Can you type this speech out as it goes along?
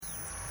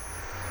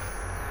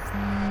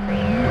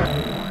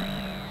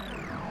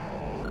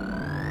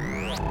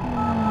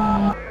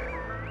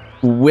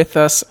With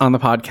us on the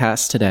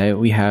podcast today,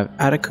 we have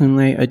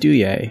Adekunle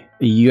Aduye,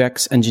 a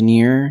UX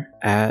engineer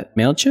at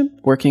MailChimp,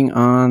 working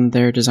on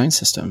their design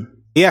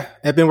system. Yeah,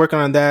 I've been working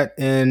on that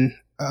and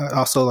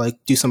also like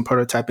do some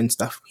prototyping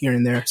stuff here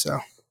and there.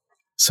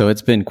 So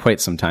it's been quite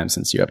some time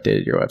since you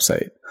updated your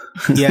website.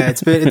 Yeah,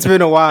 it's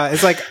been a while.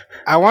 It's like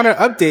I want to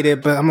update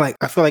it, but I'm like,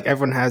 I feel like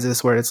everyone has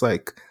this where it's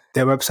like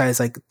their website is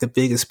like the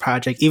biggest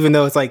project, even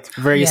though it's like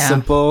very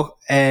simple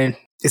and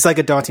it's like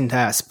a daunting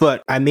task.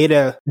 But I made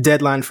a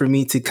deadline for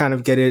me to kind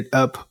of get it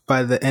up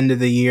by the end of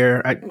the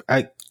year.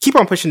 I keep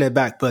on pushing it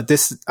back, but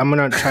I'm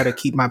going to try to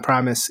keep my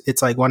promise.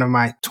 It's like one of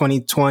my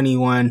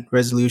 2021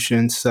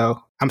 resolutions.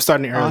 So I'm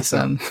starting early.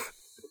 Awesome.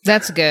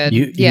 That's good.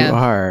 You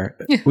are.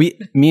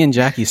 Me and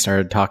Jackie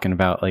started talking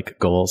about like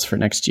goals for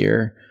next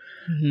year.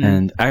 Mm-hmm.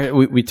 And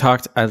I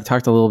talked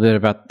a little bit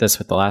about this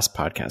with the last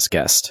podcast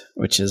guest,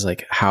 which is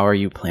like, how are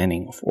you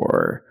planning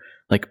for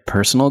like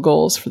personal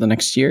goals for the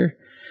next year?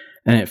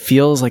 And it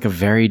feels like a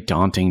very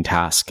daunting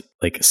task,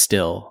 like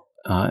still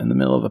in the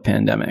middle of a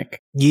pandemic.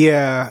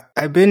 Yeah,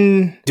 I've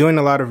been doing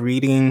a lot of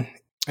reading,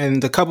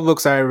 and the couple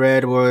books I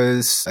read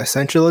was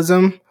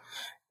Essentialism,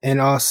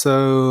 and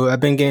also I've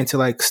been getting to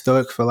like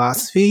Stoic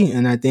philosophy.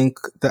 And I think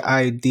the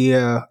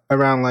idea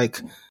around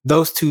like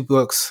those two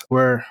books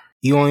where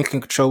you only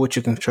can control what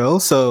you control.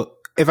 So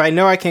if I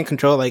know I can't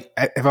control, like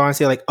if I want to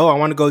say like, oh, I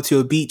want to go to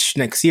a beach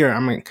next year,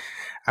 I'm like,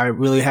 I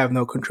really have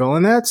no control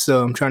in that.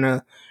 So I'm trying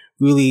to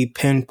really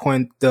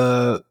pinpoint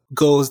the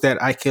goals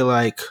that I can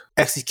like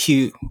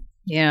execute.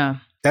 Yeah.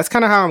 That's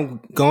kind of how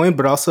I'm going,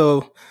 but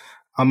also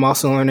I'm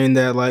also learning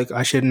that like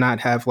I should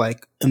not have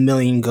like a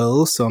million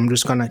goals. So I'm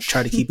just going to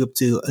try to keep up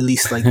to at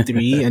least like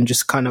 3 and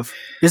just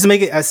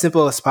make it as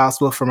simple as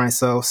possible for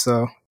myself.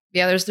 So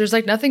yeah, there's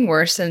like nothing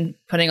worse than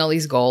putting all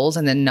these goals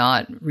and then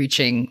not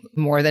reaching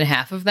more than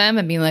half of them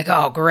and being like,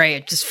 oh,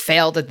 great, just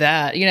failed at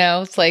that. You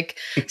know, it's like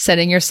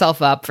setting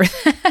yourself up for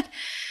that.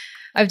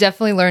 I've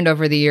definitely learned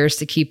over the years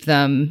to keep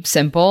them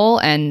simple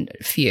and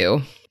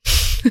few.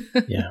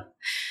 Yeah.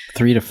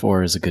 3 to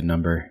 4 is a good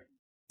number.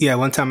 Yeah,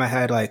 one time I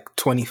had like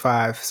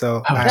 25.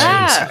 So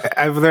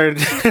I've learned.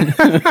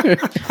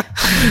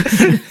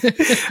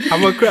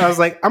 I was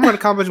like, I'm going to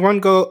accomplish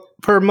one goal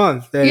per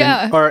month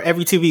or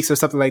every 2 weeks or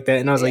something like that.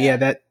 And I was like,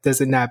 that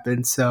doesn't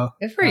happen. So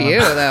good for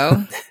you,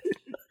 though.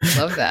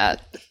 Love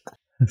that.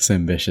 That's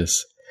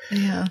ambitious.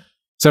 Yeah.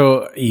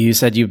 So you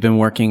said you've been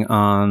working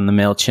on the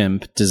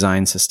MailChimp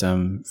design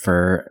system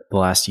for the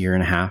last year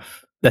and a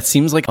half. That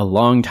seems like a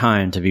long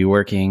time to be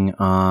working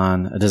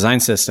on a design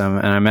system.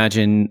 And I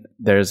imagine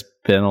there's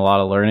been a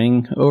lot of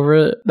learning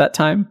over that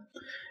time.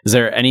 Is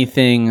there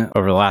anything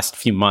over the last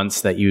few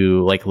months that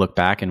you like look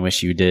back and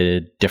wish you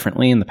did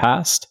differently in the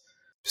past?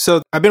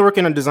 So I've been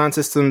working on design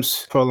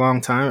systems for a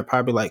long time,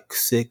 probably like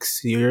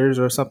 6 years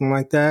or something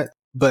like that.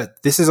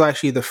 But this is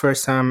actually the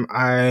first time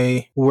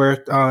I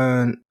worked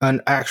on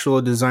an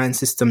actual design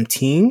system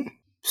team.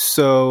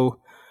 So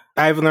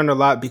I've learned a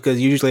lot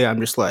because usually I'm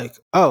just like,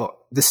 oh,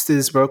 this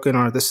is broken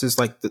or this is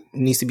like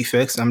needs to be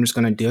fixed. I'm just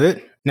going to do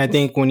it. And I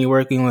think when you're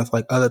working with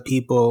like other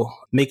people,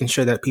 making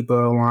sure that people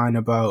are aligned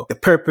about the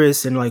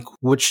purpose and like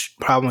which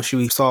problem should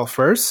we solve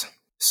first.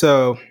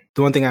 So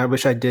the one thing I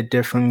wish I did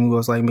differently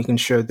was like making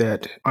sure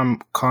that I'm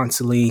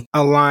constantly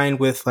aligned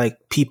with like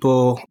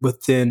people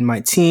within my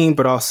team,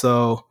 but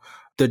also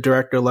the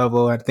director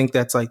level. I think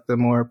that's like the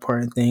more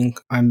important thing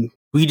I'm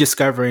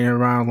rediscovering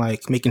around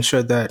like making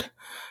sure that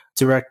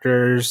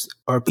directors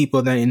or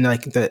people that in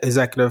like the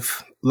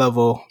executive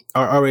level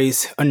are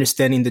always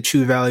understanding the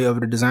true value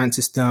of the design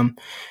system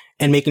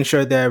and making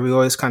sure that we're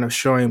always kind of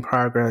showing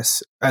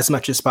progress as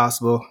much as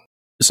possible.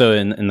 So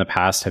in the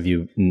past, have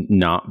you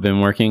not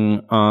been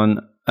working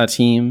on a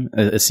team?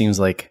 It seems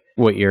like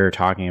what you're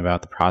talking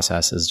about, the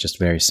process is just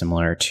very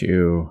similar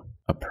to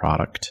a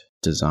product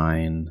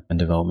design and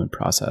development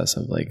process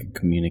of like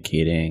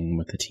communicating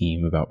with the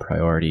team about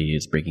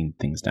priorities, breaking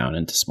things down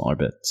into smaller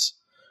bits.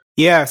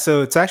 Yeah,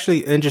 so it's actually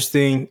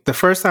interesting. The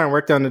first time I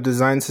worked on the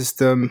design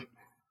system,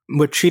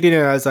 we're treating it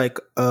as like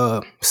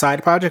a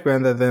side project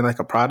rather than like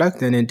a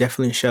product. And it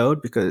definitely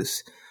showed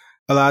because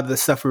a lot of the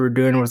stuff we were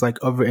doing was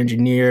like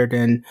over-engineered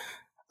and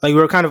like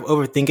we were kind of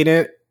overthinking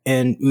it.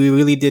 And we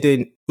really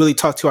didn't really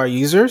talk to our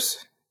users.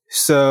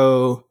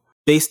 So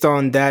based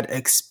on that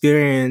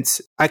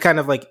experience, I kind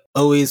of like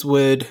always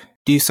would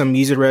do some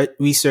user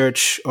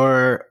research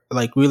or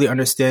like really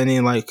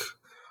understanding like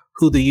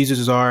who the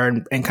users are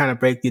and kind of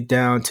break it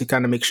down to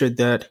kind of make sure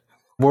that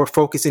we're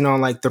focusing on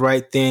like the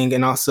right thing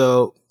and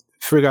also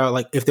figure out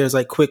like if there's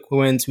like quick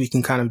wins we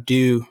can kind of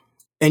do.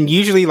 And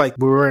usually like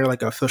we were in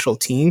like an official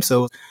team,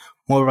 so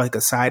more of like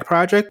a side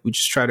project. We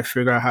just try to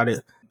figure out how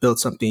to build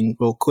something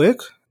real quick.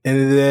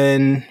 And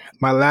then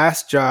my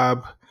last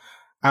job,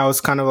 I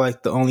was kind of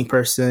like the only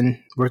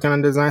person working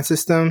on the design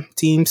system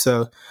team.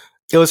 So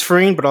it was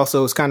freeing, but also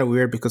it was kind of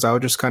weird because I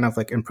was just kind of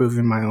like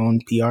improving my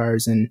own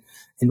PRs and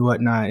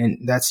whatnot. And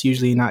that's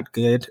usually not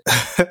good.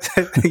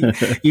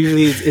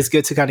 Usually it's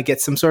good to kind of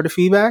get some sort of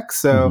feedback.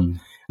 So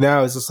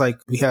now it's just like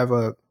we have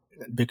a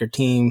bigger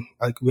team.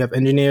 Like we have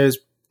engineers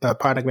a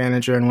product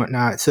manager and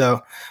whatnot.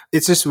 So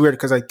it's just weird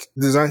because like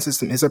the design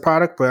system is a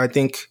product, but I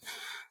think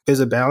there's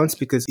a balance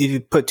because if you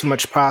put too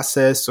much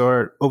process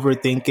or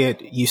overthink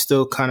it, you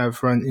still kind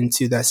of run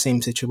into that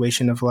same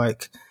situation of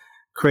like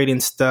creating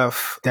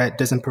stuff that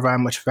doesn't provide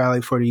much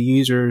value for the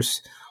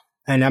users.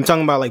 And I'm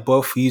talking about like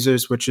both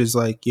users, which is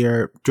like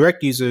your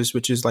direct users,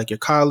 which is like your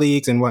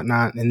colleagues and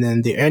whatnot, and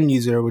then the end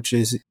user, which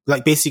is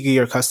like basically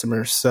your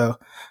customers. So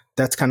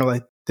that's kind of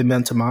like the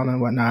mental model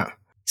and whatnot.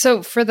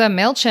 So for the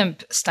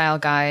MailChimp style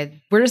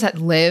guide, where does that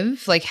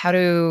live? Like how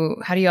do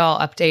y'all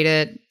update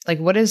it? Like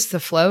what is the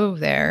flow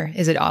there?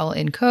 Is it all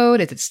in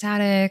code? Is it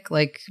static?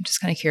 Like I'm just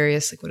kind of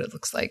curious like what it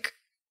looks like.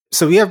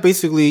 So we have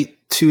basically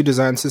two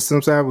design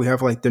systems now. We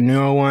have like the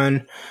newer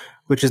one,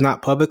 which is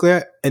not public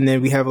yet. And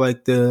then we have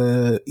like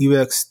the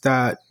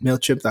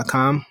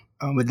ux.mailchimp.com.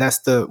 But that's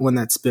the one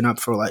that's been up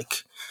for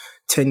like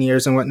 10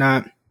 years and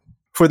whatnot.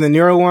 For the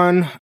newer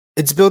one,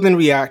 it's built in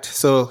React.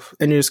 So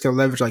engineers can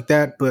leverage like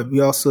that. But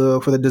we also,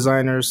 for the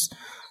designers,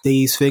 they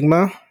use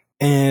Figma.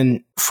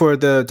 And for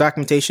the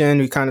documentation,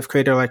 we kind of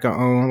created like our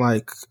own,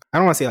 like, I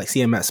don't want to say like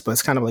CMS, but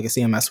it's kind of like a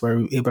CMS where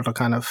we're able to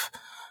kind of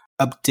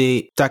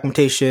update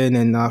documentation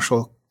and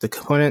also the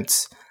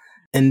components.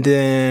 And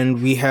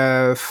then we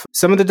have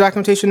some of the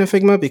documentation in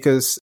Figma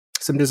because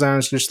some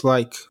designers just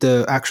like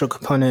the actual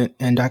component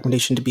and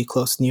documentation to be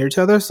close near each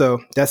other.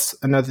 So that's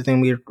another thing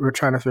we're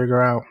trying to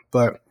figure out.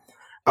 But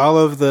all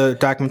of the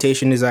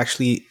documentation is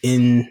actually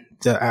in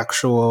the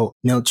actual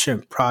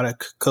MailChimp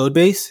product code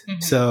base.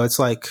 Mm-hmm. So it's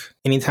like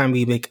anytime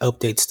we make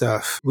update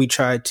stuff, we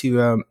try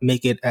to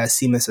make it as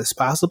seamless as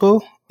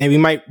possible. And we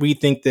might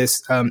rethink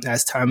this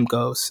as time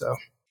goes. So.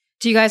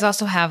 Do you guys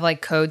also have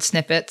like code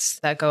snippets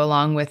that go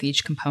along with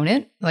each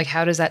component? Like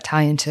how does that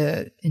tie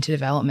into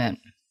development?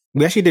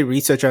 We actually did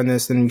research on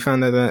this and we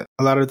found that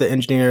a lot of the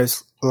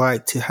engineers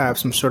like to have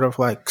some sort of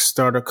like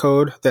starter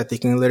code that they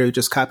can literally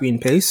just copy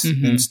and paste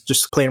and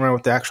just play around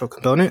with the actual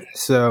component.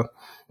 So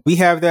we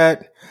have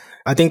that.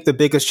 I think the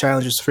biggest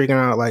challenge is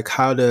figuring out like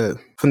how to,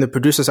 from the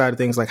producer side of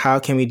things, like how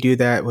can we do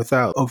that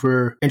without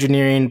over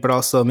engineering, but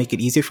also make it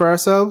easy for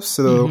ourselves.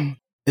 So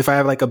if I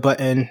have like a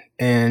button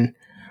and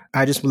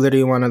I just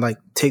literally want to like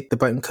take the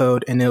button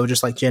code and it will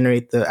just like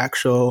generate the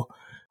actual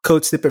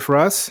code snippet for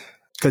us.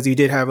 Because you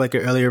did have like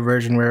an earlier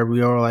version where we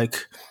were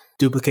like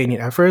duplicating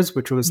efforts,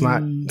 which was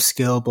not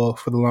scalable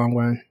for the long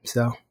run.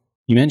 So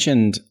you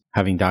mentioned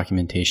having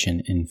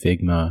documentation in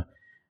Figma.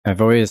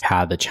 I've always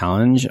had the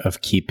challenge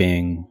of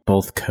keeping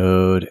both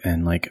code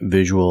and like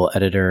visual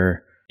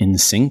editor in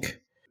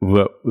sync.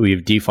 What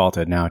we've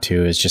defaulted now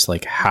to is just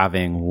like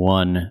having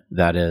one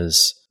that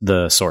is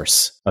the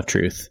source of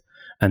truth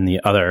and the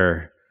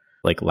other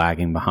like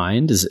lagging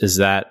behind. Is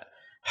that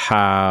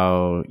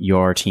how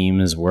your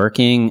team is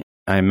working?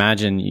 I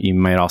imagine you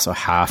might also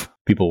have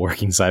people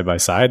working side by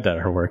side that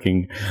are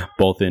working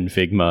both in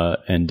Figma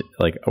and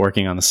like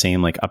working on the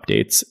same like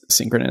updates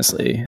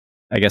synchronously.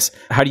 I guess,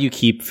 how do you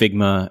keep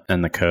Figma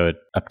and the code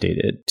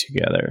updated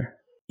together?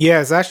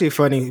 Yeah, it's actually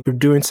funny. We're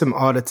doing some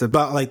audits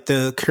about like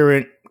the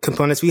current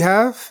components we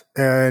have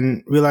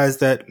and realized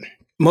that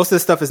most of the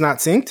stuff is not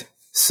synced.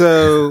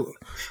 So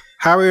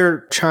how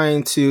we're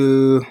trying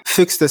to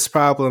fix this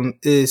problem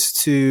is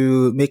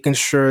to making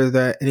sure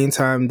that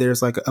anytime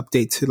there's like an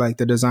update to like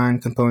the design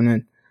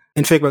component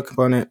and Figma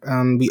component,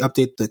 we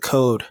update the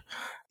code.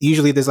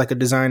 Usually there's like a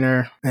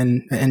designer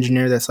and an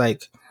engineer that's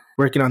like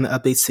working on the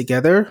updates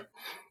together.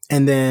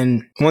 And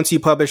then once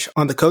you publish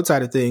on the code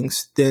side of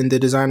things, then the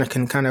designer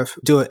can kind of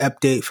do an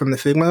update from the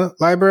Figma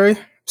library.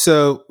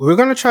 So we're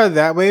going to try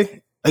that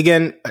way.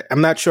 Again,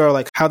 I'm not sure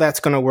like how that's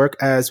going to work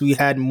as we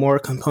had more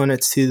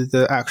components to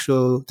the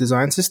actual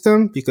design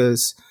system,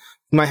 because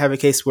you might have a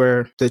case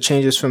where the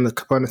changes from the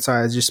component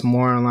side is just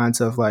more on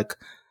lines of like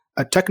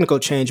a technical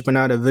change, but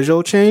not a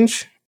visual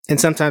change. And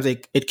sometimes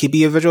it could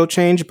be a visual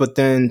change, but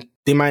then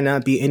there might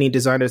not be any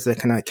designers that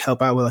can like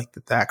help out with like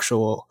the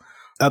actual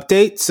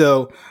update.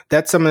 So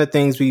that's some of the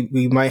things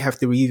we might have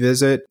to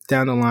revisit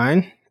down the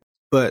line.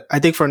 But I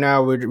think for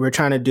now, we're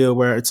trying to do it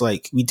where it's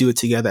like we do it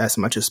together as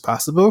much as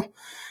possible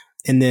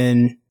and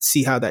then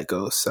see how that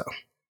goes. So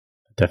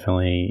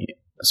definitely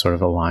sort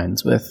of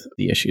aligns with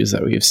the issues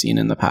that we've seen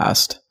in the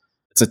past.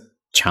 It's a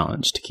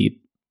challenge to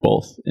keep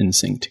both in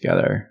sync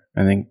together.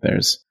 I think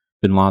there's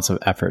been lots of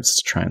efforts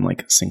to try and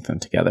like sync them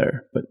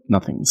together, but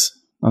nothing's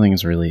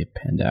really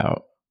panned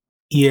out.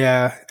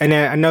 Yeah. And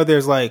I know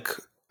there's like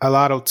a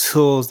lot of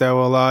tools that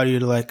will allow you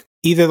to like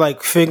either like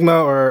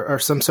Figma or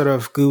some sort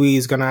of GUI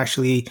is going to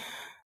actually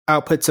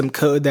output some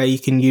code that you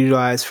can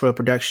utilize for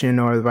production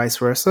or vice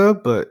versa.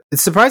 But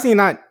it's surprisingly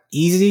not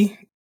easy.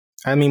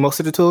 I mean, most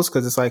of the tools,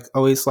 because it's like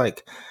always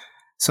like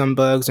some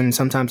bugs and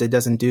sometimes it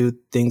doesn't do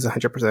things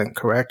 100%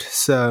 correct.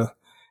 So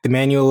the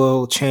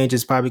manual change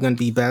is probably going to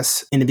be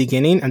best in the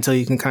beginning until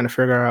you can kind of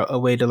figure out a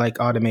way to like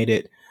automate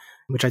it,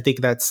 which I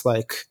think that's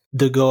like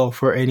the goal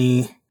for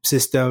any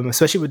system,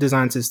 especially with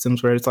design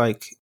systems where it's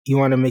like you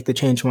want to make the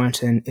change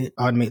once and it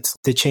automates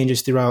the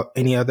changes throughout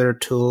any other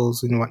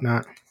tools and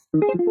whatnot.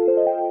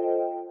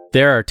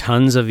 There are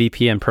tons of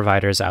VPN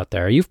providers out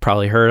there. You've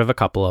probably heard of a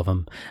couple of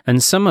them,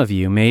 and some of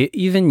you may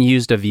even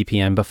used a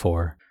VPN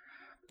before.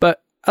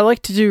 But I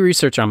like to do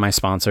research on my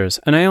sponsors,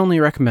 and I only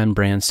recommend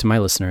brands to my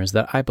listeners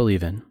that I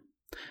believe in.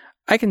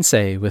 I can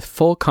say with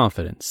full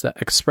confidence that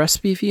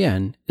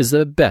ExpressVPN is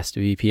the best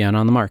VPN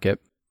on the market.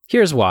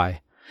 Here's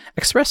why.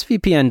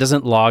 ExpressVPN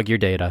doesn't log your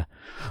data.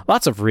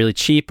 Lots of really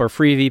cheap or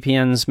free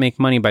VPNs make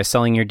money by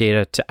selling your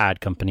data to ad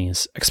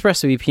companies.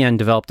 ExpressVPN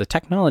developed a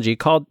technology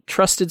called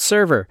Trusted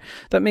Server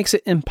that makes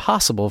it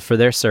impossible for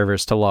their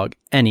servers to log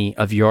any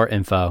of your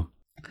info.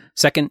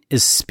 Second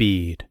is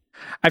speed.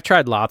 I've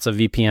tried lots of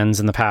VPNs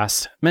in the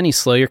past. Many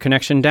slow your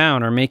connection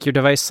down or make your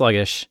device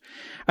sluggish.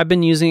 I've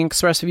been using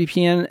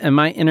ExpressVPN and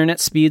my internet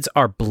speeds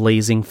are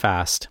blazing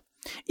fast.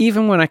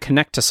 Even when I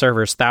connect to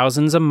servers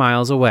thousands of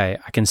miles away,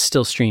 I can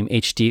still stream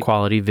HD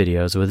quality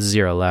videos with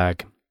zero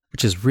lag,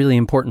 which is really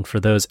important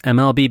for those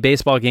MLB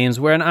baseball games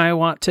when I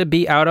want to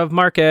be out of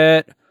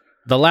market.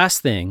 The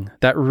last thing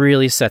that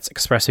really sets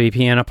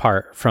ExpressVPN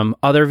apart from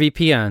other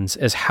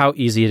VPNs is how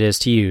easy it is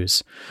to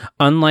use.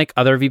 Unlike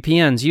other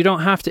VPNs, you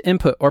don't have to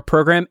input or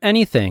program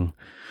anything.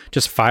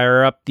 Just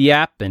fire up the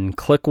app and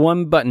click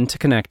one button to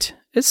connect.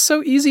 It's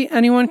so easy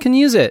anyone can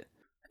use it.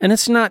 And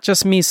it's not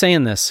just me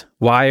saying this.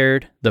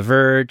 Wired, The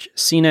Verge,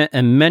 CNET,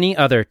 and many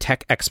other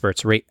tech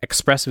experts rate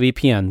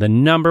ExpressVPN the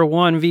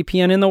 #1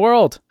 VPN in the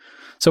world.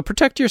 So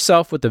protect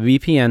yourself with the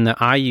VPN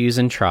that I use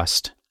and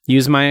trust.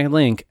 Use my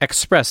link,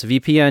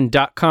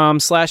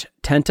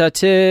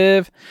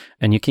 expressvpn.com/tentative,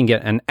 and you can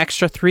get an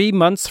extra 3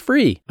 months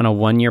free on a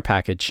 1-year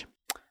package.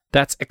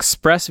 That's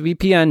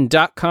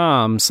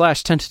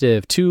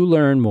expressvpn.com/tentative to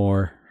learn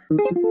more.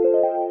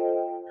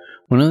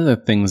 One of the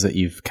things that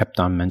you've kept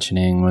on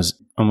mentioning was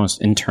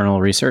almost internal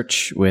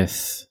research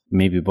with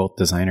maybe both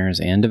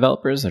designers and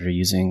developers that are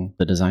using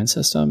the design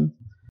system.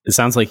 It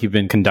sounds like you've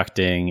been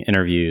conducting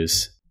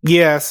interviews.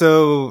 Yeah,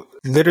 so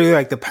literally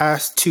like the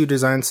past 2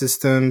 design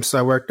systems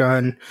I worked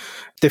on,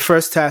 the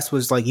first task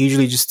was like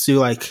usually just do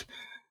like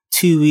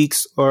 2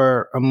 weeks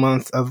or a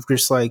month of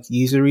just like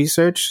user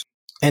research.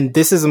 And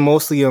this is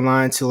mostly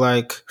aligned to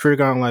like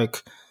figure out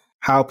like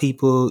how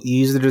people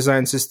use the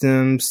design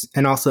systems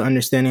and also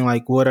understanding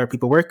like what are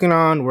people working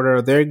on, what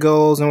are their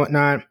goals and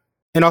whatnot.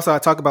 And also I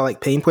talk about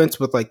like pain points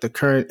with like the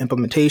current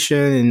implementation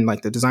and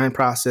like the design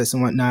process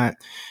and whatnot.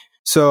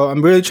 So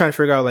I'm really trying to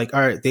figure out like,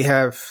 all right, they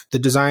have the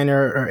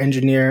designer or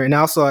engineer. And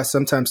also I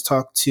sometimes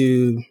talk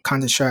to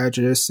content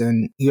strategists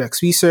and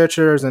UX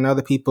researchers and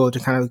other people to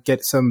kind of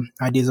get some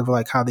ideas of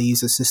like how they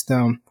use the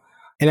system.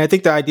 And I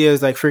think the idea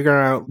is like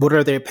figuring out what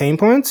are their pain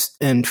points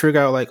and figure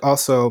out like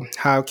also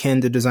how can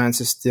the design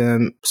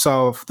system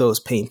solve those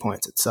pain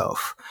points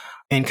itself.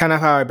 And kind of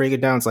how I break it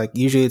down is like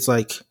usually it's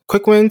like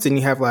quick wins and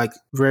you have like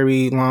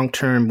very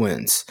long-term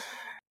wins.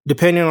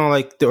 Depending on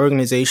like the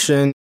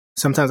organization,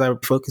 sometimes I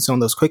focus on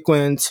those quick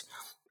wins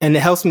and it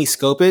helps me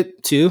scope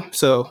it too.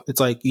 So it's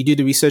like you do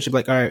the research of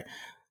like, all right,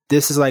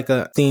 this is like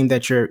a theme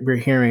that we're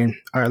hearing.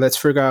 All right, let's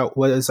figure out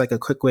what is like a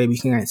quick way we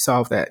can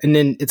solve that. And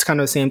then it's kind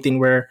of the same thing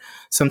where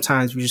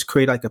sometimes we just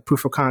create like a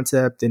proof of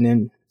concept and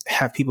then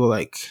have people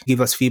like give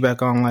us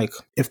feedback on like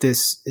if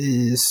this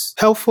is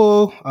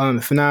helpful.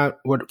 If not,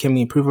 what can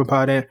we improve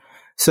upon it?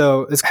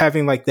 So it's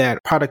having like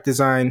that product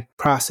design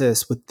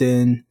process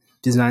within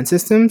design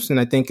systems.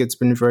 And I think it's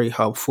been very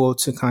helpful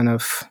to kind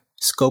of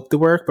scope the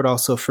work, but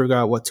also figure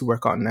out what to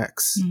work on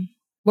next.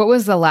 What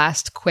was the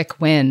last quick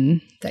win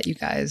that you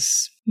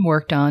guys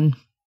worked on?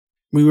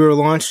 We were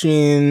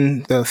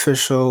launching the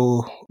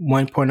official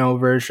 1.0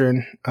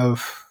 version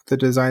of the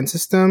design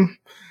system.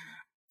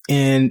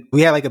 And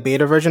we had like a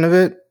beta version of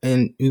it.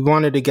 And we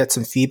wanted to get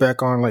some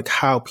feedback on like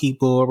how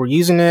people were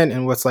using it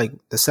and what's like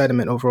the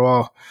sentiment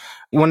overall.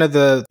 One of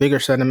the bigger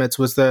sentiments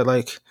was that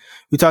like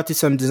we talked to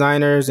some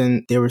designers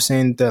and they were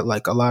saying that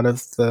like a lot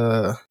of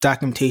the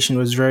documentation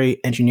was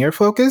very engineer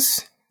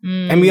focused.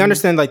 And we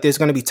understand like there's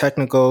going to be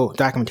technical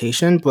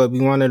documentation, but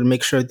we wanted to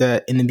make sure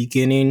that in the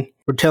beginning,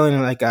 we're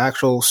telling like an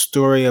actual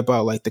story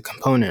about like the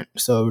component.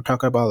 So we're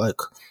talking about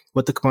like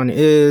what the component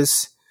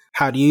is,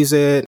 how to use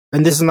it.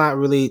 And this is not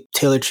really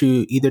tailored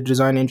to either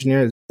design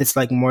engineer. It's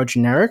like more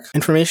generic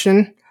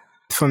information.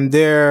 From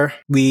there,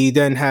 we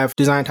then have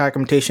design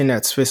documentation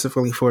that's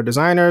specifically for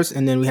designers.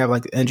 And then we have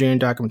like engineering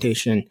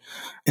documentation.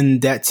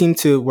 And that seemed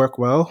to work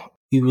well.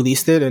 We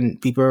released it and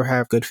people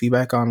have good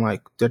feedback on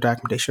like the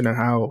documentation and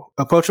how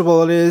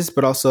approachable it is,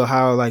 but also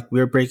how like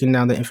we're breaking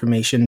down the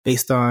information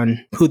based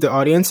on who the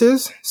audience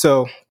is.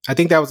 So I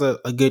think that was a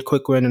good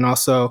quick win and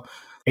also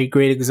a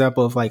great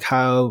example of like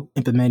how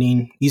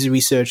implementing user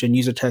research and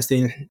user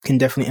testing can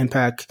definitely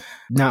impact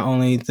not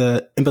only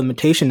the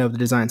implementation of the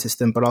design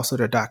system, but also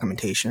the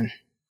documentation.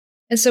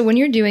 And so when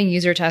you're doing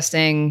user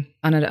testing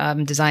on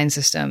a design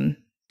system,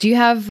 do you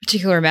have a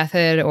particular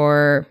method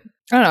or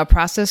I don't know, a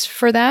process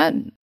for that?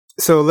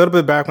 So a little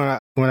bit back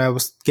when I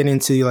was getting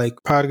into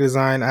like product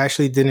design, I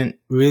actually didn't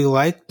really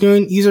like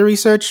doing user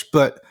research,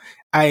 but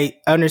I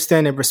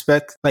understand and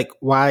respect like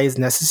why it's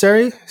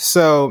necessary.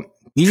 So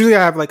usually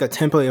I have like a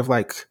template of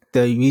like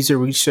the user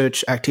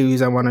research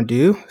activities I want to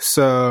do.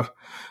 So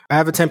I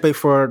have a template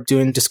for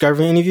doing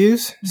discovery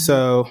interviews.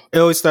 So it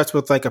always starts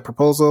with like a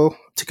proposal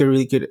to get a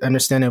really good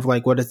understanding of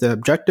like what is the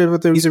objective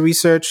of the user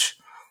research,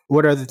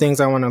 what are the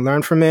things I want to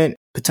learn from it,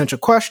 potential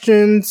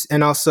questions,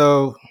 and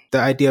also the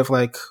idea of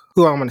like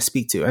who I want to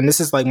speak to. And this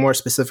is like more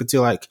specific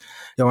to like,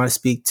 do I want to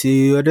speak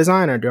to a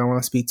designer? Do I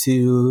want to speak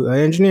to an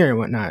engineer and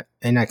whatnot?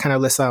 And I kind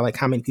of list out like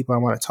how many people I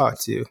want to talk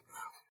to.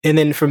 And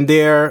then from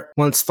there,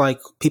 once like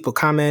people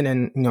comment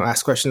and,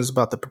 ask questions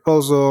about the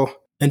proposal,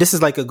 and this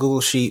is like a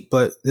Google sheet,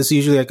 but this is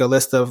usually like a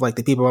list of like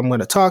the people I'm going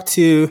to talk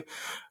to,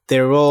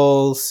 their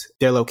roles,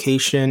 their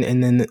location,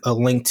 and then a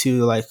link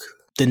to like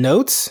the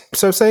notes,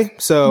 so to say.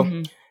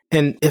 So,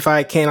 and if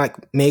I can like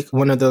make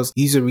one of those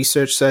user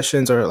research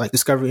sessions or like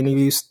discovery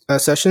interview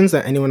sessions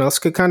that anyone else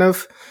could kind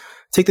of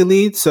take the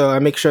lead. So I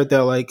make sure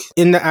that like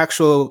in the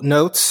actual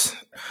notes,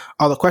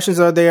 all the questions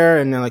are there,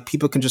 and then like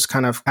people can just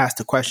kind of ask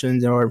the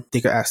questions or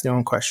they could ask their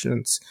own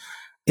questions.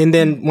 And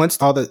then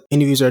once all the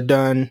interviews are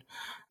done,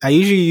 I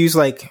usually use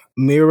like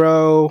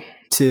Miro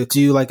to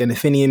do like an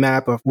affinity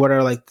map of what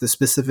are like the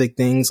specific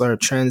things or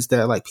trends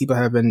that like people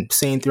have been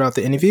saying throughout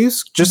the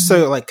interviews, just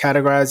to like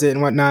categorize it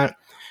and whatnot.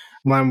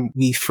 When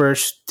we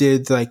first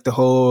did like the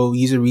whole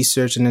user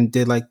research and then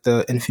did like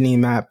the infinity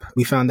map,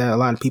 we found that a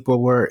lot of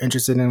people were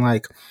interested in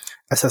like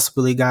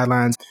accessibility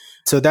guidelines.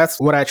 So that's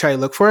what I try to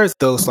look for, is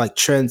those like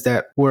trends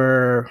that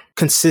were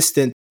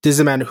consistent.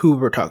 Doesn't matter who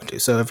we're talking to.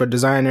 So if a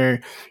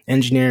designer,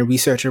 engineer,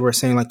 researcher were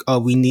saying like, oh,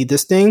 we need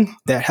this thing,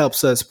 that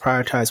helps us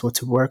prioritize what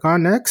to work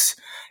on next.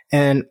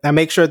 And I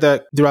make sure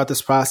that throughout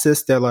this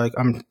process that like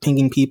I'm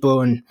pinging people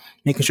and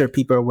making sure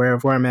people are aware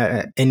of where I'm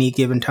at any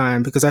given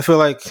time, because I feel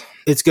like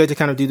it's good to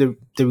kind of do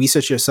the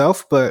research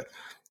yourself. But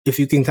if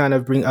you can kind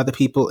of bring other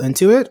people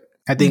into it,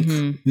 I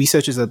think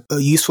research is a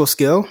useful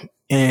skill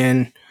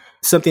and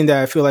something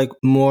that I feel like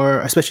more,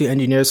 especially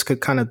engineers, could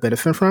kind of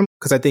benefit from.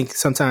 Because I think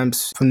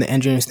sometimes from the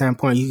engineering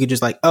standpoint, you could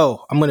just like,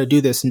 oh, I'm going to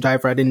do this and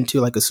dive right into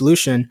like a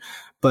solution.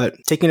 But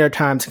taking their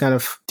time to kind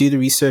of do the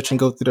research and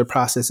go through the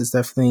process is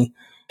definitely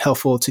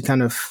helpful to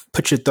kind of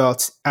put your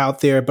thoughts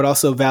out there, but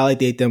also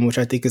validate them, which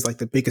I think is like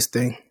the biggest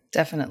thing.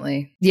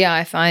 Definitely. Yeah,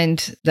 I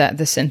find that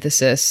the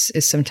synthesis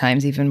is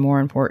sometimes even more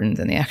important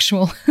than the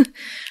actual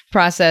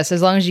process,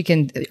 as long as you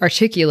can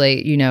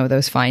articulate,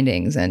 those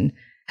findings and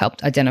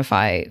help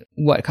identify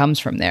what comes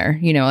from there,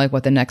 like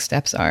what the next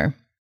steps are.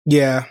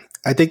 Yeah,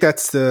 I think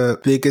that's the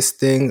biggest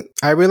thing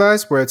I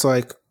realized, where it's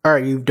like, all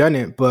right, you've done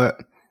it, but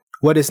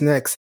what is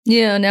next?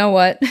 Yeah, now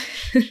what?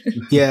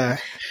 Yeah.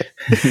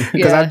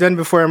 Because I've done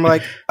before, I'm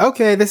like,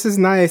 okay, this is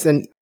nice.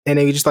 And then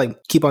you just like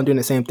keep on doing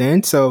the same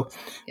thing. So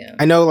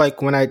I know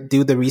like when I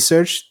do the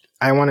research,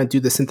 I want to do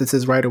the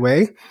synthesis right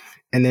away.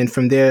 And then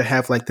from there,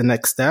 have like the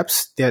next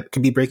steps that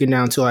could be breaking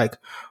down to like,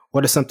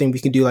 what is something we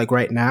can do like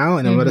right now?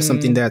 And then what is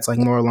something that's like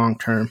more long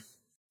term?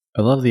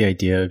 I love the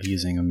idea of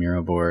using a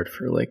Miro board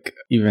for like,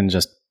 even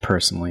just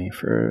personally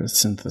for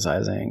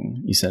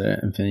synthesizing. You said an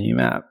infinity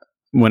map.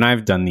 When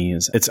I've done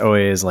these, it's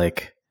always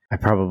like, I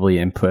probably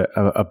input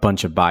a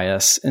bunch of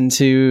bias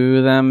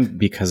into them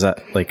because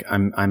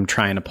I'm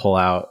trying to pull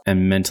out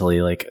and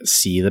mentally like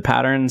see the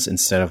patterns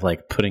instead of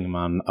like putting them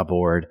on a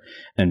board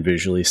and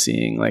visually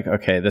seeing like,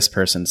 okay, this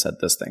person said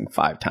this thing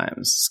 5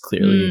 times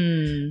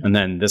clearly. And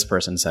then this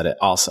person said it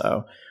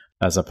also,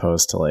 as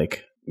opposed to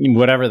like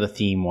whatever the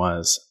theme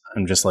was,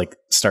 I'm just like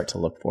start to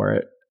look for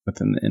it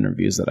within the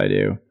interviews that I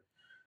do.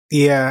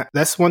 Yeah,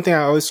 that's one thing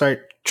I always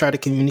try to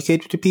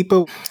communicate to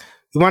people.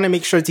 You want to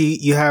make sure that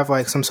you have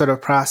like some sort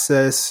of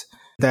process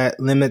that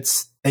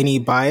limits any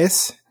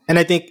bias. And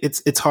I think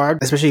it's hard,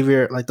 especially if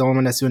you're like the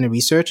one that's doing the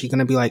research. You're going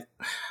to be like,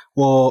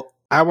 well,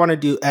 I want to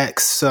do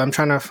X. So I'm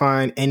trying to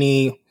find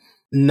any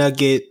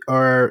nugget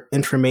or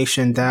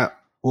information that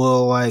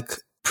will like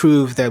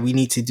prove that we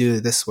need to do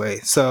it this way.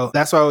 So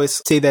that's why I always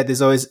say that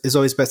it's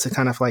always best to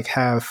kind of like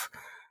have,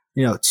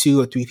 2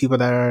 or 3 people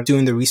that are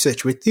doing the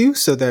research with you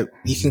so that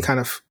you can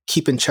kind of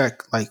keep in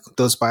check like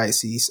those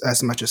biases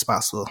as much as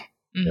possible.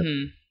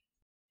 Mm-hmm.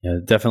 Yeah,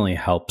 it definitely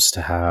helps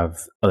to have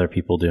other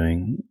people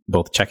doing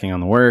both checking on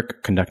the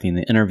work, conducting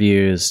the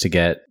interviews to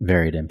get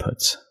varied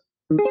inputs.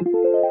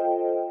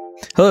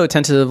 Hello,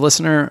 attentive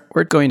listener.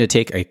 We're going to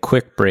take a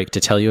quick break to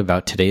tell you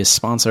about today's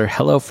sponsor,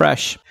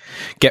 HelloFresh.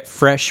 Get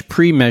fresh,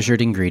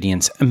 pre-measured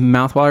ingredients and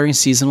mouthwatering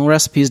seasonal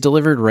recipes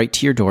delivered right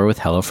to your door with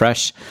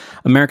HelloFresh,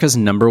 America's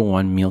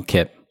 #1 meal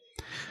kit.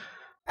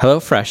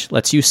 HelloFresh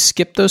lets you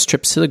skip those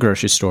trips to the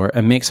grocery store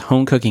and makes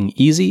home cooking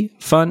easy,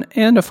 fun,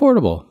 and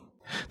affordable.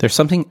 There's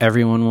something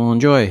everyone will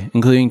enjoy,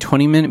 including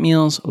 20-minute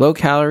meals,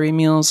 low-calorie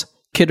meals,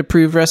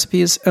 kid-approved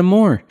recipes, and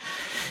more.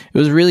 It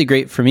was really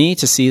great for me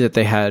to see that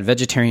they had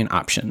vegetarian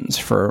options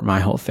for my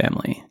whole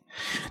family.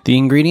 The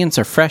ingredients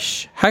are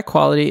fresh, high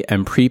quality,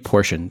 and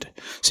pre-portioned,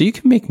 so you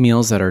can make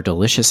meals that are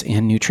delicious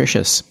and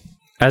nutritious.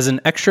 As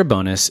an extra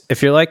bonus,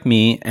 if you're like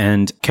me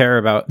and care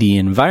about the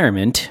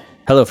environment,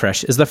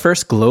 HelloFresh is the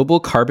first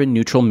global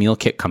carbon-neutral meal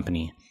kit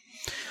company.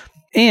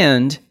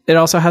 And it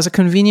also has a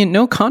convenient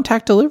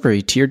no-contact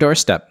delivery to your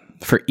doorstep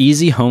for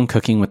easy home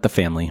cooking with the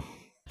family.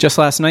 Just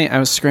last night, I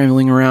was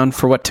scrambling around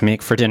for what to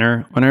make for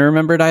dinner when I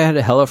remembered I had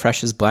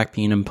HelloFresh's black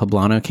bean and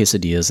poblano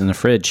quesadillas in the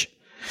fridge.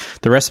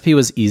 The recipe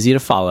was easy to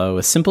follow,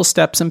 with simple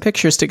steps and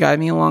pictures to guide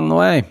me along the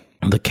way.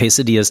 The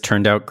quesadillas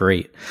turned out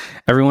great.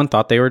 Everyone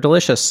thought they were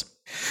delicious.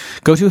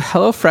 Go to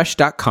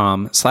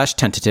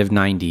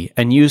hellofresh.com/tentative90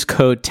 and use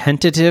code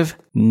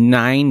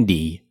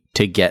tentative90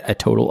 to get a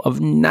total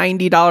of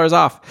 $90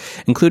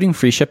 off, including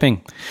free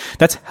shipping.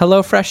 That's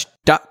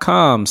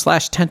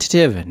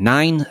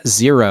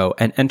hellofresh.com/tentative90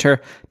 and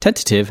enter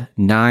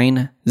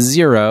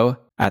tentative90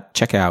 at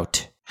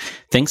checkout.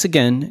 Thanks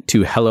again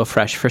to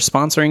HelloFresh for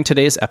sponsoring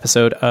today's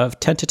episode of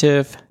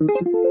Tentative.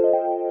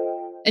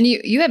 And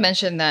you had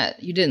mentioned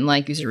that you didn't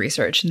like user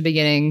research in the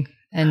beginning,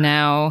 and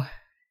now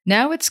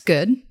it's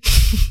good.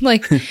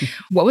 Like,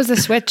 what was the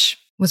switch?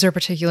 Was there a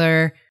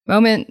particular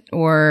moment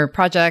or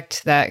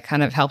project that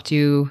kind of helped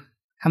you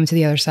come to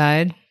the other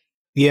side?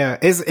 Yeah,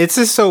 it's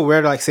just so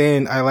weird, like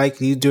saying I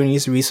like you doing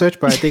user research,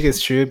 but I think it's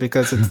true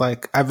because it's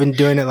like I've been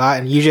doing it a lot,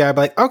 and usually I'd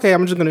be like, okay,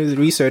 I'm just going to do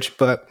the research.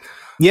 But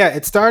yeah,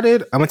 it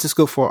started. I went to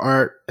school for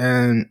art,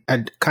 and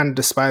I kind of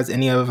despised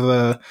any of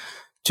the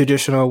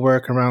traditional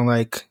work around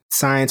like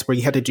science where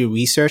you had to do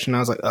research, and I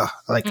was like, oh,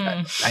 like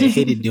I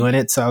hated doing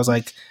it. So I was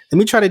like, let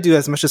me try to do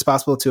as much as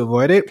possible to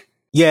avoid it.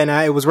 Yeah, and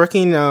I was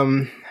working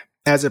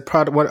as a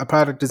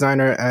product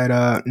designer at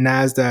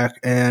NASDAQ,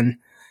 and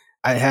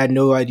I had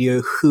no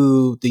idea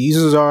who the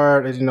users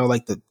are. I didn't know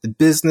like the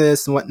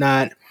business and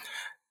whatnot.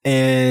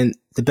 And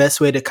the best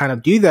way to kind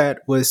of do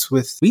that was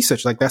with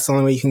research. Like that's the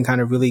only way you can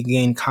kind of really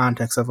gain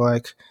context of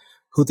like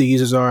who the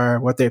users are,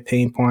 what their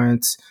pain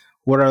points,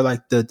 what are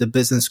like the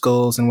business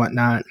goals and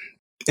whatnot.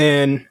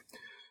 And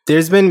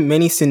there's been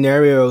many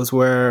scenarios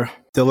where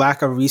the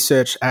lack of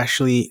research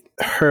actually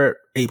hurt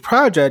a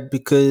project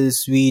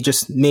because we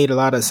just made a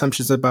lot of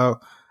assumptions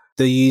about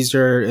the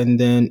user. And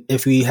then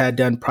if we had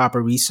done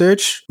proper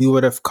research, we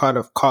would have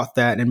caught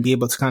that and be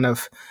able to kind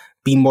of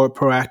be more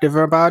proactive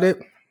about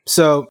it.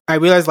 So I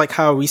realized like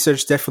how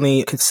research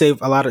definitely could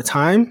save a lot of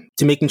time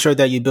to making sure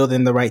that you build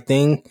in the right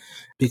thing.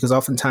 Because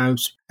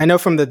oftentimes, I know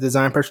from the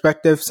design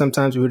perspective,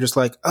 sometimes we were just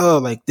like, oh,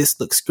 like this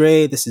looks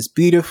great, this is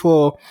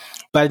beautiful.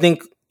 But I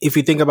think if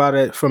you think about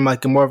it from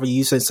like a more of a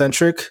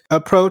user-centric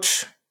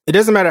approach, it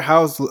doesn't matter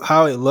how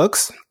it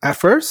looks at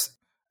first.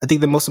 I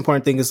think the most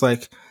important thing is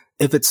like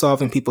if it's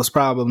solving people's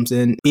problems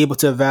and be able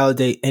to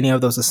validate any of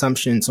those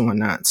assumptions and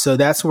whatnot. So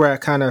that's where I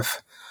kind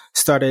of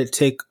started to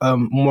take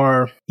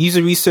more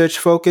user research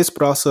focus,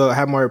 but also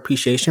have more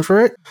appreciation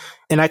for it.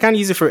 And I kind of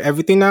use it for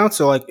everything now.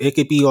 So like it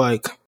could be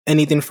like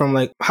anything from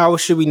like how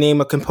should we name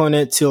a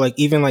component to like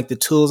even like the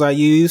tools I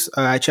use.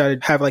 I try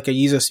to have like a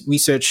user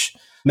research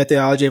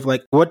methodology of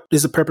like what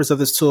is the purpose of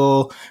this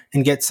tool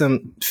and get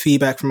some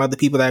feedback from other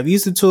people that have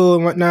used the tool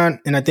and whatnot.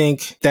 And I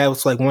think that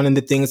was like one of the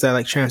things that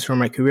like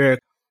transformed my career.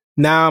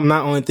 Now I'm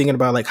not only thinking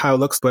about like how it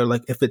looks, but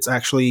like if it's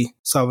actually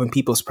solving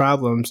people's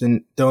problems.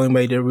 And the only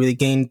way to really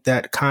gain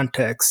that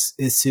context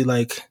is to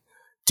like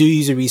do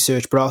user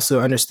research, but also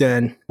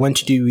understand when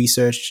to do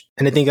research.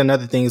 And I think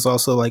another thing is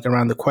also like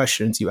around the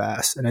questions you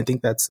ask. And I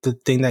think that's the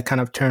thing that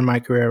kind of turned my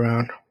career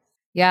around.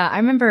 Yeah, I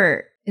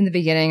remember in the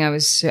beginning, I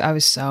was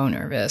so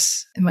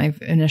nervous in my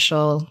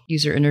initial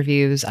user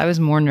interviews. I was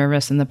more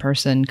nervous than the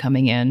person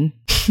coming in.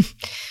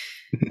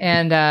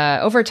 And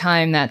over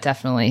time, that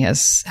definitely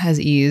has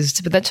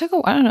eased. But that took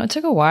it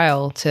took a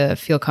while to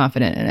feel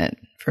confident in it,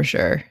 for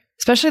sure.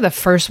 Especially the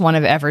first one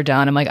I've ever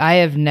done. I'm like, I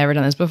have never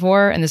done this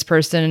before. And this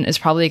person is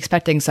probably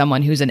expecting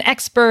someone who's an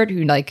expert,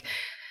 who like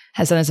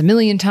has done this a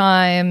million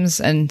times.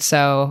 And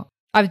so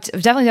I've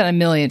definitely done it a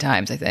million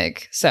times, I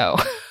think. So,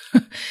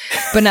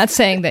 but not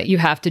saying that you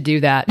have to do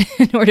that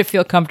in order to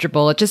feel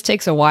comfortable. It just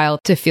takes a while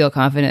to feel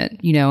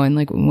confident, you know, in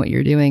like what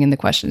you're doing and the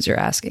questions you're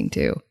asking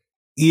too.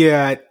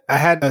 Yeah, I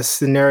had a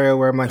scenario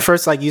where my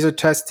first like user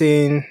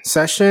testing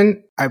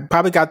session, I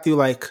probably got through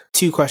like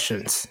 2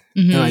 questions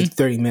in like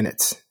 30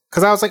 minutes.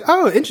 Cause I was like,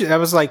 oh, interesting. I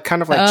was like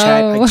kind of like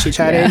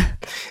chatting. Yeah.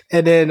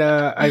 And then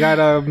I got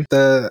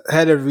the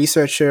head of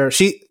researcher.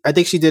 I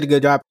think she did a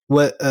good job.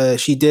 What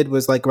she did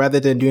was like rather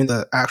than doing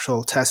the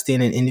actual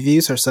testing and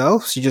interviews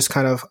herself, she just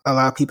kind of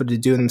allowed people to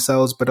do it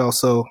themselves, but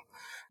also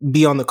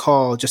be on the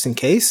call just in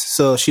case.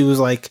 So she was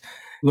like,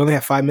 we only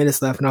have 5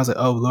 minutes left. And I was like,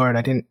 oh Lord,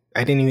 I didn't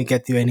even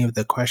get through any of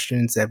the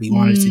questions that we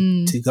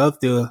wanted to go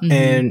through.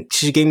 And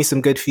she gave me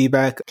some good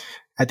feedback.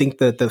 I think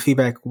that the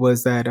feedback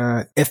was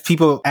that if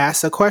people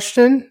ask a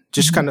question,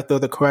 just kind of throw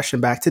the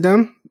question back to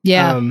them.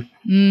 Yeah.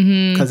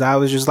 Because I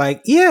was just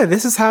like, yeah,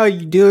 this is how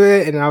you do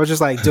it. And I was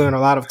just like doing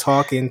a lot of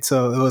talking.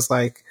 So it was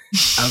like,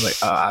 I was like,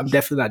 oh, I'm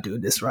definitely not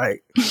doing this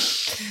right.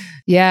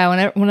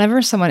 Yeah.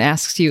 Whenever someone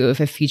asks you if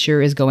a feature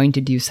is going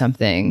to do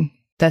something,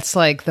 that's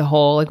like the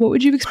whole, like, what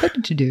would you expect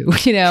it to do?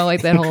 You know,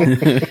 like that whole,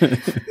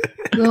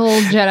 the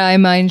whole Jedi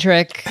mind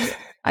trick.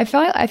 I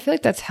feel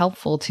like that's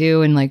helpful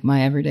too in like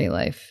my everyday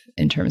life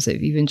in terms of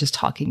even just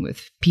talking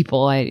with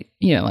people I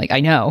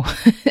know,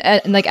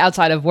 and like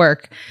outside of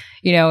work,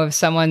 you know, if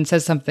someone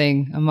says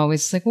something, I'm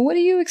always like, well, what do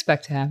you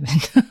expect to happen?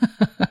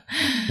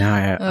 Now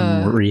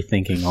I'm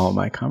rethinking all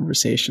my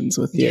conversations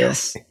with you.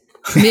 Yes.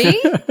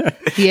 Me?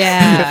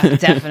 Yeah,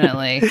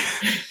 definitely.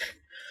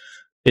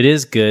 It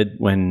is good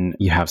when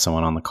you have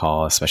someone on the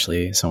call,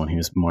 especially someone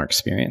who's more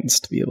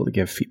experienced, to be able to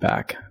give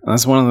feedback. And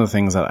that's one of the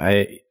things that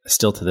I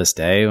still to this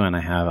day, when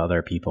I have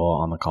other people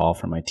on the call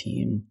from my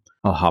team,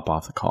 I'll hop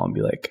off the call and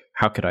be like,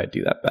 how could I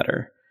do that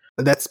better?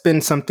 That's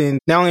been something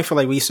not only for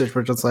like research,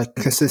 but just like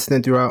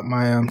consistent throughout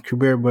my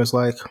career. Was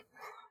like,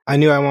 I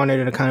knew I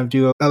wanted to kind of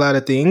do a lot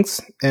of things,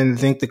 and I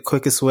think the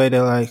quickest way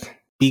to like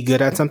be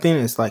good at something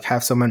is like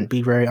have someone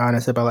be very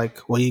honest about like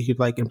what you could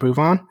like improve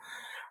on.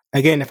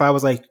 Again, if I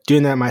was like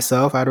doing that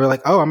myself, I'd be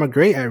like, oh, I'm a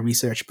great at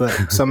research. But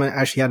someone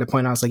actually had to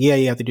point out, I was like, yeah,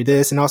 you have to do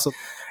this. And also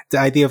the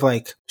idea of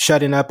like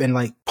shutting up and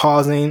like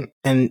pausing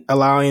and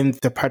allowing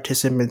the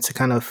participants to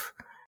kind of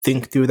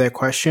think through their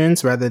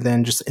questions rather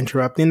than just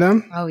interrupting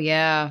them. Oh,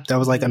 yeah. That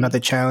was like another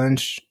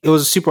challenge. It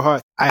was super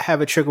hard. I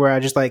have a trick where I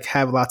just like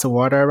have lots of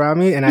water around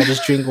me and I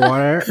just drink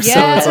water.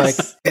 Yes. So it's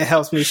like, it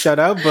helps me shut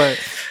up, but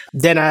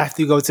then I have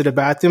to go to the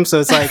bathroom. So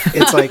it's like,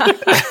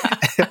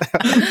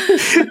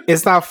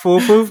 it's not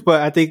foolproof, but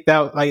I think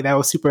that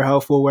was super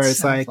helpful where it's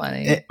So like,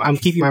 funny. I'm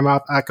keeping my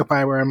mouth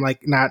occupied where I'm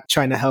like not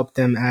trying to help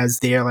them as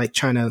they're like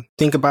trying to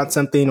think about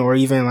something or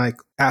even like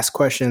ask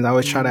questions. I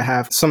always try to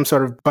have some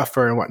sort of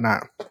buffer and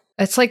whatnot.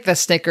 It's like the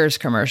Snickers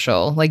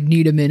commercial, like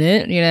need a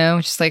minute,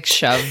 just like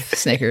shove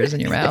Snickers in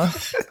your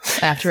mouth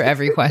after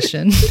every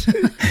question.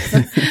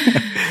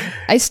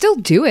 I still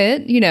do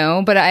it,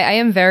 but I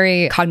am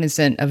very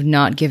cognizant of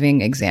not giving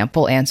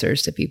example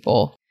answers to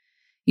people.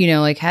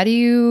 Like how do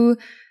you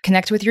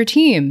connect with your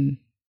team?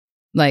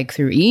 Like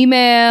through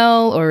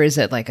email, or is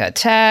it like a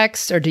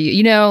text, or do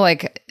you,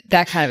 like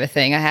that kind of a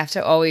thing? I have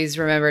to always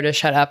remember to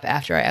shut up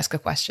after I ask a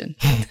question.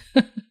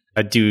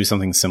 I do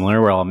something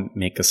similar where I'll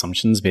make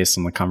assumptions based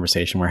on the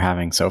conversation we're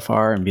having so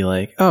far and be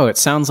like, oh, it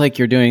sounds like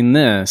you're doing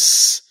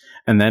this.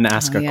 And then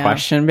ask a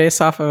question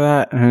based off of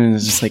that. And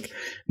it's just like,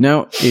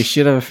 no, you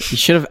should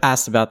have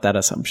asked about that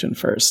assumption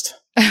first.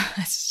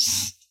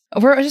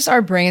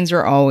 Our brains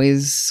are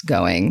always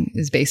going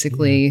is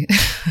basically,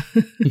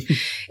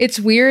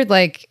 it's weird,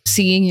 like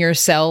seeing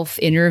yourself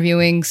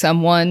interviewing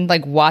someone,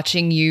 like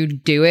watching you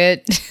do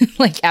it,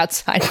 like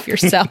outside of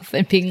yourself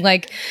and being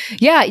like,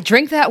 yeah,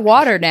 drink that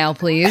water now,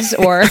 please.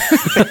 Or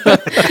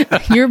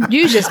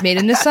you just made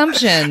an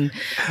assumption.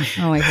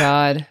 Oh my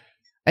God.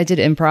 I did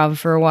improv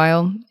for a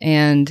while,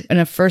 and in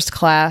a first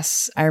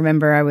class, I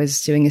remember I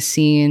was doing a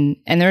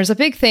scene, and there's a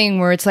big thing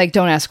where it's like,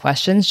 don't ask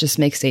questions, just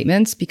make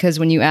statements, because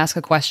when you ask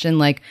a question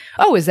like,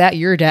 oh, is that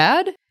your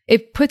dad?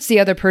 It puts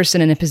the other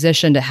person in a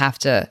position to have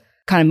to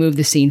kind of move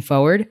the scene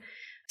forward.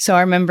 So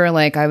I remember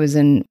like I was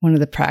in one of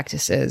the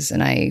practices,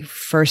 and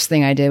first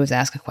thing I did was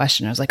ask a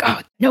question. I was like, oh,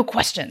 no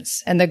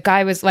questions. And the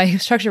guy was, my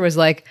instructor was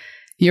like,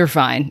 you're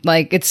fine.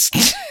 Like it's...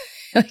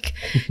 like,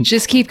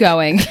 just keep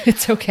going.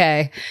 It's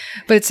okay.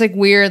 But it's like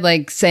weird,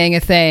 like saying a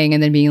thing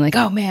and then being like,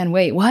 oh man,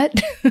 wait,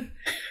 what?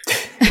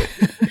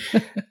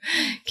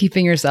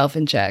 Keeping yourself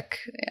in check.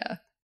 Yeah.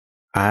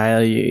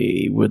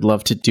 I would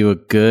love to do a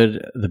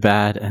good, the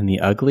bad, and the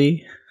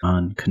ugly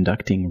on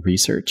conducting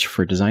research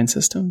for design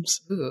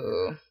systems.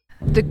 Ooh.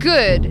 The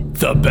good,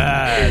 The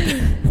bad.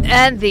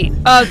 and the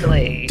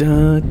ugly.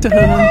 Dun,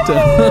 dun,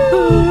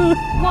 dun.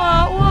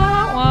 Wah,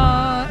 wah,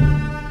 wah.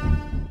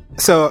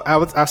 So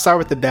I'll start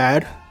with the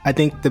bad. I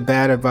think the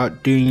bad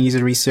about doing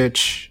user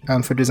research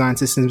for design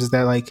systems is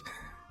that like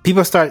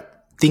people start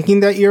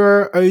thinking that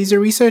you're a user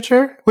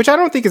researcher, which I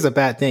don't think is a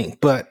bad thing.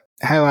 But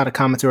I had a lot of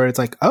comments where it's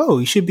like, oh,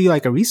 you should be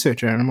like a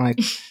researcher. And I'm like,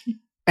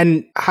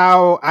 and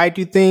how I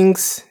do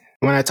things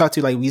when I talk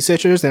to like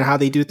researchers and how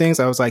they do things,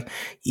 I was like,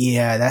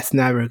 yeah, that's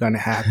never going to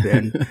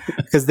happen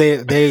because they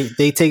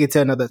take it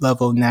to another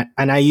level.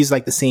 And I use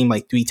like the same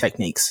like 3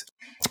 techniques.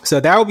 So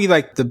that would be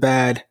like the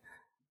bad.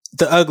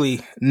 The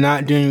ugly,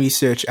 not doing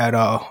research at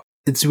all.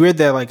 It's weird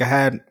that like I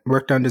had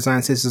worked on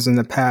design systems in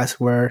the past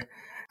where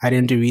I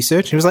didn't do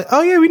research. It was like,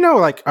 oh yeah, we know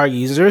like our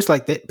users,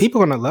 like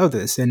people are going to love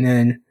this. And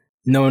then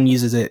no one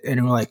uses it.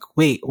 And we're like,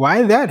 wait,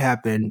 why did that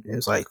happen?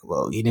 It's like,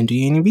 well, you didn't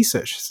do any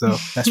research. So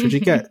that's what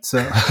you get. So,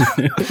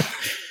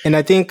 and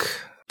I think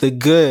the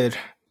good,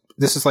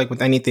 this is like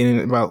with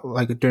anything about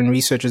like doing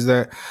research, is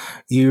that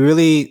you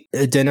really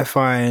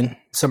identifying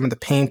some of the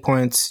pain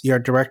points your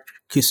direct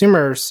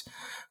consumers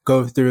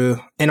go through,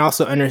 and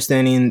also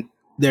understanding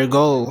their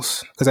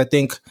goals. Because I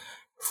think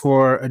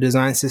for a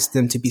design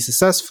system to be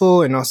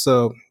successful and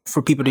also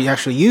for people to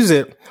actually use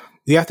it,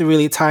 you have to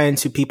really tie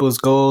into people's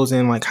goals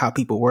and like how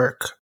people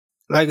work.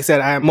 Like I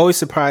said, I'm always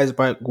surprised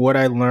by what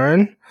I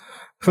learn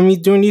from me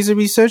doing user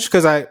research,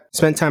 because I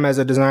spent time as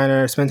a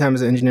designer, spent time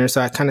as an engineer, so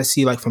I kind of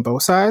see like from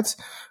both sides.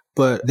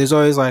 But there's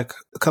always like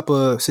a couple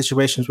of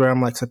situations where I'm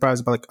like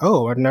surprised about like,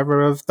 oh, I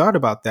never have thought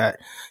about that.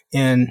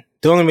 And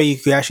the only way you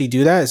could actually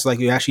do that is like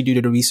you actually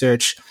do the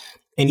research,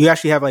 and you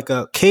actually have like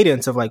a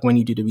cadence of like when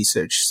you do the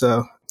research.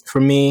 So for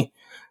me,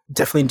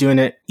 definitely doing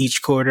it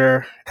each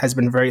quarter has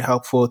been very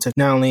helpful to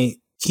not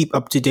only keep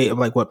up to date of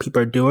like what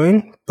people are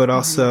doing, but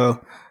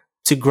also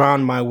to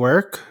ground my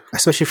work.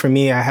 Especially for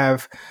me, I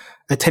have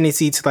a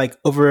tendency to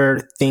like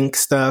overthink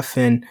stuff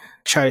and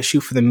try to shoot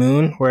for the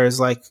moon. Whereas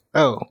like,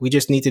 oh, we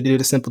just need to do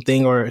the simple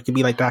thing, or it could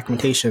be like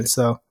documentation.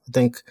 So I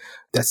think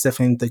that's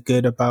definitely the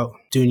good about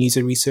doing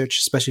user research,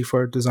 especially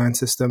for design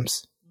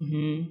systems.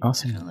 Mm-hmm.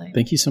 Awesome. Definitely.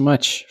 Thank you so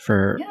much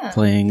for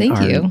playing thank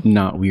our you.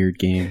 not weird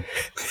game.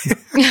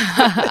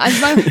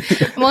 I'm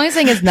only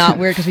saying it's not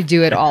weird because we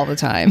do it all the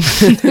time.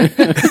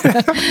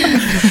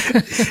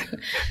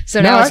 So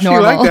No, now I it's actually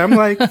normal. like that. I'm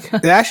like,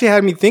 it actually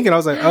had me thinking. I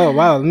was like, oh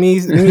wow, let me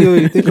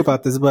really think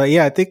about this. But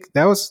yeah, I think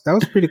that was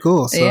pretty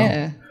cool. So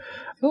Yeah.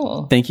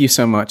 Cool. Thank you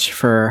so much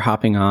for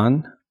hopping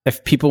on.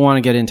 If people want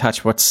to get in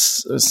touch,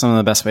 what's some of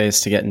the best ways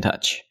to get in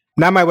touch?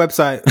 not my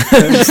website.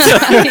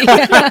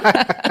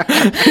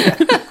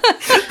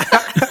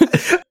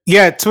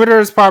 Yeah, Twitter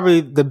is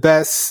probably the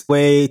best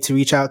way to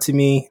reach out to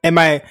me. And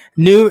my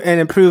new and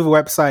improved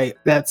website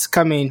that's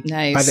coming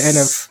by the end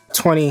of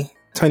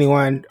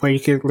 2021, where you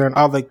can learn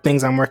all the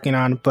things I'm working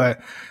on.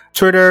 But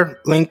Twitter,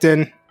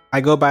 LinkedIn,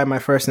 I go by my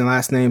first and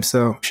last name,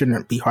 so it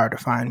shouldn't be hard to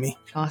find me.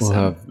 Awesome. We'll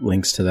have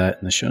links to that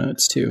in the show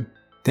notes too.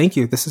 Thank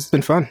you. This has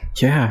been fun.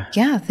 Yeah.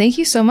 Yeah, thank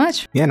you so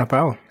much. Yeah, no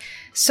problem.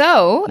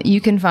 So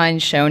you can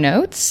find show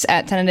notes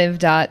at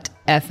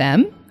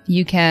tentative.fm.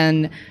 You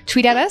can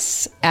tweet at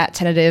us at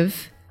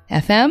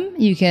tentative.fm.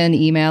 You can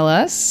email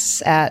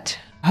us at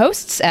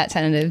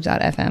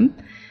hosts@tentative.fm.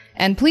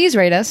 And please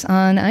rate us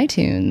on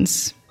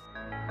iTunes.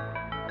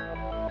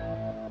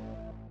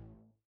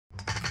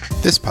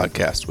 This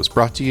podcast was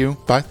brought to you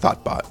by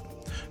Thoughtbot.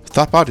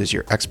 Thoughtbot is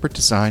your expert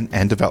design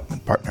and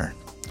development partner.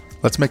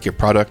 Let's make your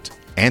product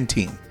and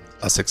team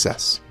a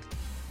success.